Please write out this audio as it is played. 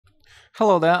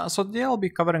Hello there. So today I'll be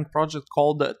covering a project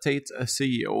called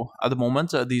TATECEO. At the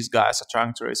moment, these guys are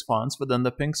trying to raise funds within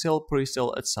the Pinksale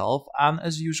Presale itself, and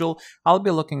as usual, I'll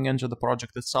be looking into the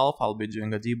project itself, I'll be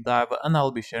doing a deep dive, and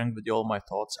I'll be sharing with you all my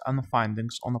thoughts and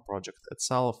findings on the project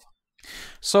itself.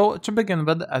 So to begin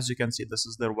with, as you can see, this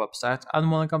is their website,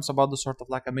 and when it comes about the sort of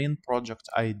like a main project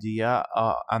idea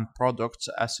and product,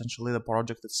 essentially the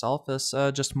project itself is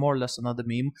just more or less another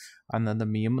meme, and then the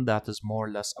meme that is more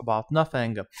or less about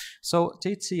nothing. So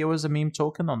TATECEO is a meme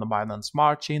token on the Binance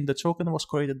Smart Chain. The token was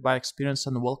created by experienced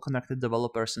and well-connected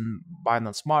developers in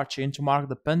Binance Smart Chain to mark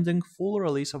the pending full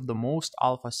release of the most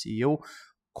alpha CEO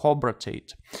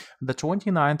Tate. The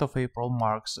 29th of April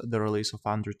marks the release of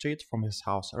Andrew Tate from his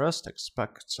house arrest.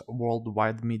 Expect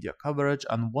worldwide media coverage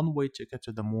and one-way ticket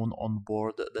to the moon on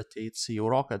board the TATECEO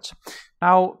rocket.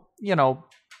 Now,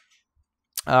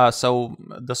 so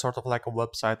the sort of like a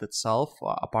website itself,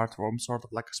 apart from sort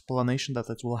of like explanation that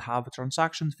it will have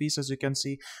transaction fees, as you can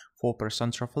see,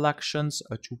 4% reflections,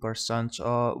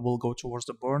 2% will go towards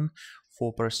the burn,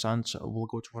 4% will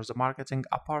go towards the marketing.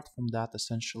 Apart from that,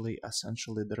 essentially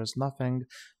there is nothing,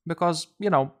 because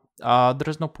there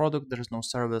is no product, there is no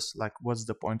service. Like, what's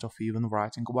the point of even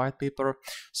writing a white paper?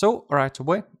 So right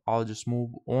away, I'll just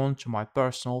move on to my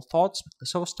personal thoughts.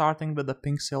 So starting with the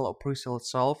Pinksale Presale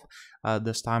itself,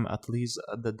 this time at least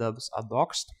the devs are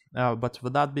doxed. But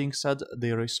with that being said,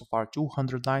 they raised so far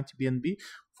 290 BNB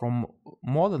from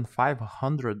more than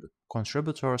 500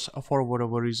 contributors for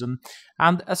whatever reason,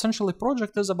 and essentially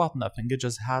project is about nothing. It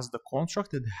just has the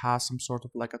contract, it has some sort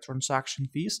of like a transaction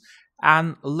fees,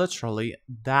 and literally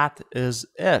that is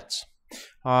it.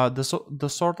 The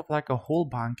sort of like a whole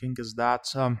banking is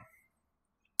that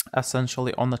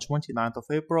essentially on the 29th of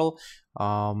April,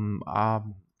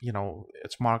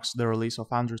 it marks the release of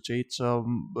Andrew Tate's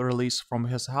release from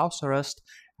his house arrest,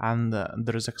 and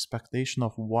there is expectation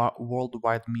of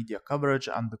worldwide media coverage,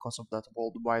 and because of that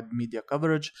worldwide media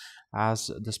coverage,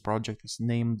 as this project is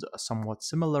named somewhat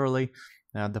similarly,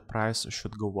 the price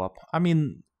should go up. I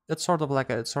mean, it's sort of like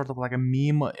a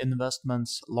meme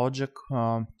investments logic,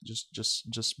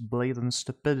 just blatant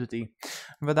stupidity.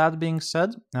 With that being said,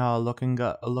 looking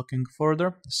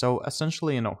further, so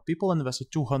essentially, people invested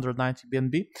 290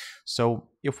 BNB. So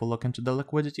if we look into the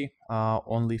liquidity,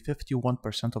 only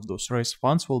 51% of those raised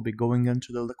funds will be going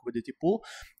into the liquidity pool.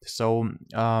 So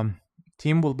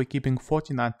team will be keeping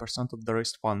 49% of the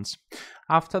raised funds.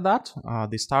 After that,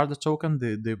 they start the token,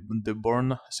 they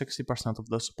burn 60% of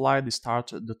the supply, they start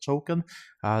the token.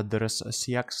 There is a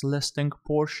CX listing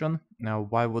portion. Now,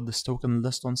 why would this token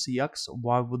list on CX?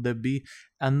 Why would there be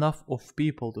enough of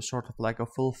people to sort of like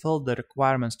fulfill the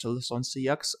requirements to list on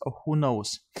CX? Who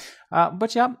knows?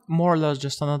 But yeah, more or less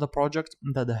just another project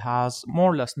that has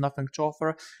more or less nothing to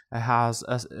offer. It has,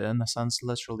 in a sense,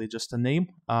 literally just a name,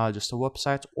 just a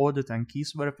website, audit and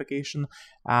keys verification,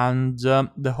 and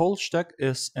the whole shtick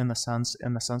is in a sense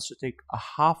to take a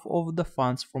half of the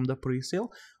funds from the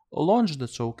pre-sale, launch the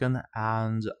token,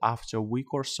 and after a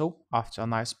week or so, after a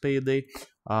nice payday,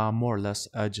 more or less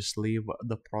just leave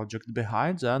the project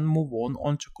behind and move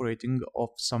on to creating of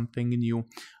something new,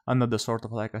 another sort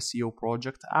of like a CEO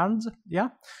project. And yeah,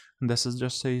 this is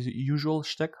just a usual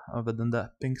shtick within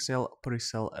the Pinksale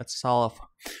Presale itself.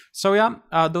 So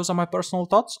yeah, those are my personal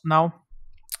thoughts. Now,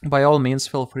 by all means,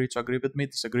 feel free to agree with me,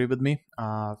 disagree with me.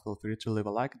 Feel free to leave a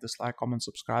like, dislike, comment,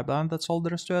 subscribe, and that's all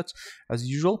there is to it. As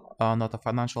usual, not a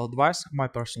financial advice, my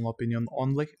personal opinion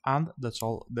only, and that's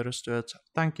all there is to it.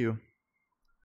 Thank you.